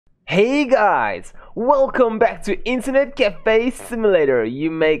Hey guys, welcome back to Internet Cafe Simulator.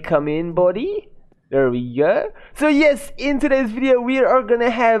 You may come in, buddy. There we go. So yes, in today's video we are gonna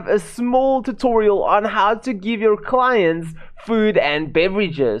have a small tutorial on how to give your clients food and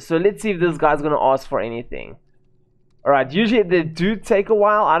beverages. So let's see if this guy's gonna ask for anything. Alright, usually they do take a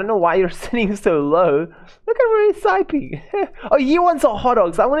while. I don't know why you're sitting so low. Look at where he's typing. Oh, he wants a hot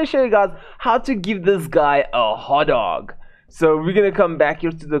dog. So I want to show you guys how to give this guy a hot dog. So we're gonna come back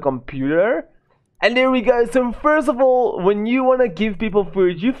here to the computer, and there we go. So first of all, when you want to give people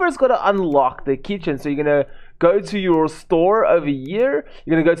food, you first gotta unlock the kitchen. So you're gonna go to your store over here.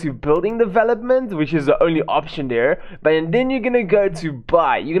 You're gonna go to building development, which is the only option there. But then you're gonna go to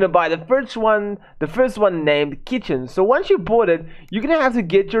buy. You're gonna buy the first one named kitchen. So once you bought it, you're gonna have to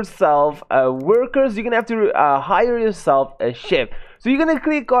get yourself workers. You're gonna have to hire yourself a chef. So you're gonna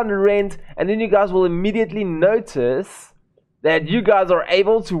click on rent, and then you guys will immediately notice that you guys are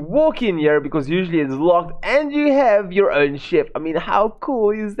able to walk in here because usually it's locked, and you have your own chef. I mean, how cool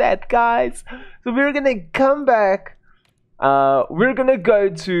is that, guys? So we're gonna come back, we're gonna go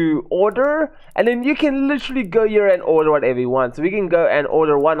to order, and then you can literally go here and order whatever you want. So we can go and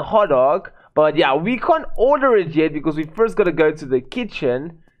order one hot dog, but yeah, we can't order it yet because we first gotta go to the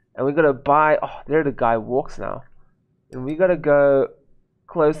kitchen and we gotta buy. Oh, there the guy walks now, and we gotta go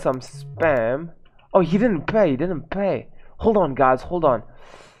close some spam. Oh, he didn't pay. Hold on, guys, hold on.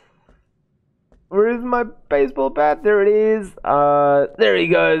 Where is my baseball bat? There it is. There he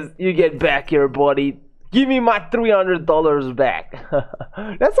goes. You get back here, buddy. Give me my $300 back.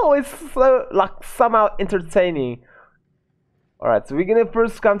 That's always so, like, somehow entertaining. Alright, so we're gonna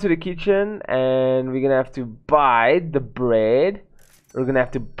first come to the kitchen, and we're gonna have to buy the bread. We're gonna have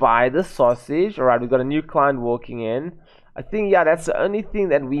to buy the sausage. Alright, we got a new client walking in. I think, yeah, that's the only thing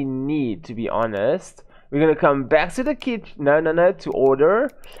that we need, to be honest. We're gonna come back to the kitchen. No, to order.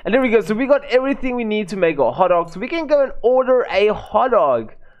 And there we go. So we got everything we need to make a hot dog. So we can go and order a hot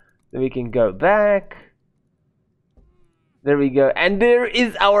dog. Then we can go back. There we go. And there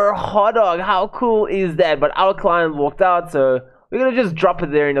is our hot dog. How cool is that? But our client walked out, so we're gonna just drop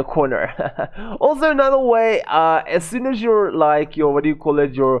it there in the corner. Also, another way, as soon as your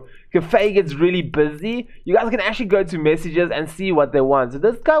your cafe gets really busy, you guys can actually go to messages and see what they want. So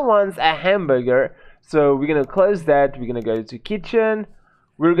this guy wants a hamburger. So we're gonna close that. We're gonna go to kitchen.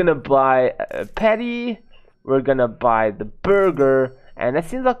 We're gonna buy a patty. We're gonna buy the burger, and that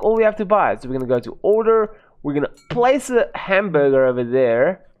seems like all we have to buy. So we're gonna go to order. We're gonna place a hamburger over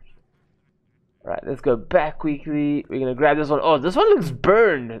there. All right, let's go back quickly. We're gonna grab this one. Oh, this one looks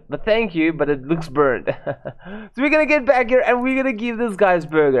burned, but thank you, but it looks burned. So we're gonna get back here, and we're gonna give this guy's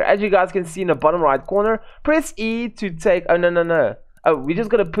burger. As you guys can see in the bottom right corner, press E to take. Oh, no. Oh, we just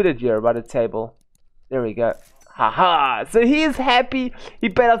gotta put it here by the table. There we go. Haha. So he is happy. He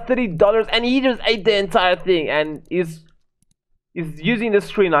paid us $30 and he just ate the entire thing, and he's using the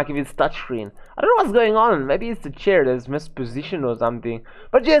screen like if it's touch screen. I don't know what's going on. Maybe it's the chair that's mispositioned or something.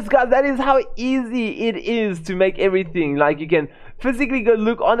 But yes, guys, that is how easy it is to make everything. Like, you can physically go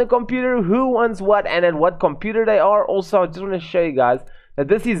look on the computer who wants what and at what computer they are. Also, I just want to show you guys that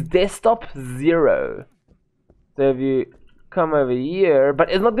this is desktop 0. So if you come over here,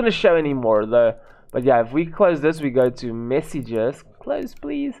 but it's not going to show anymore though. But yeah, if we close this, we go to messages. Close,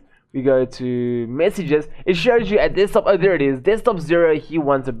 please. We go to messages. It shows you at desktop. Oh, there it is. Desktop 0. He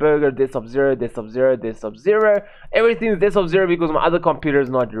wants a burger. Desktop 0. Desktop 0. Desktop 0. Everything is desktop 0 because my other computer is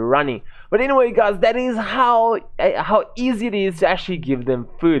not running. But anyway, guys, that is how easy it is to actually give them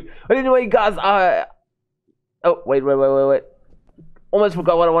food. But anyway, guys, oh, wait. Almost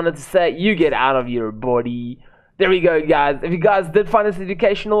forgot what I wanted to say. You get out of here, buddy. There we go, guys. If you guys did find this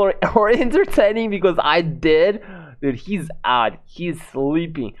educational or entertaining, because I did, dude, he's out. He's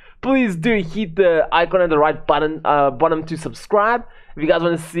sleeping. Please do hit the icon on the right bottom to subscribe. If you guys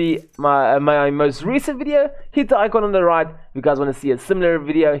want to see my most recent video, hit the icon on the right. If you guys want to see a similar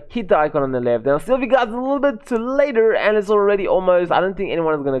video, hit the icon on the left. And I'll see you guys a little bit later, and it's already almost. I don't think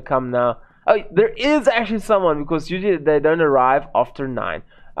anyone is gonna come now. Oh, there is actually someone, because usually they don't arrive after 9.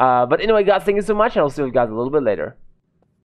 But anyway, guys, thank you so much, and I'll see you guys a little bit later.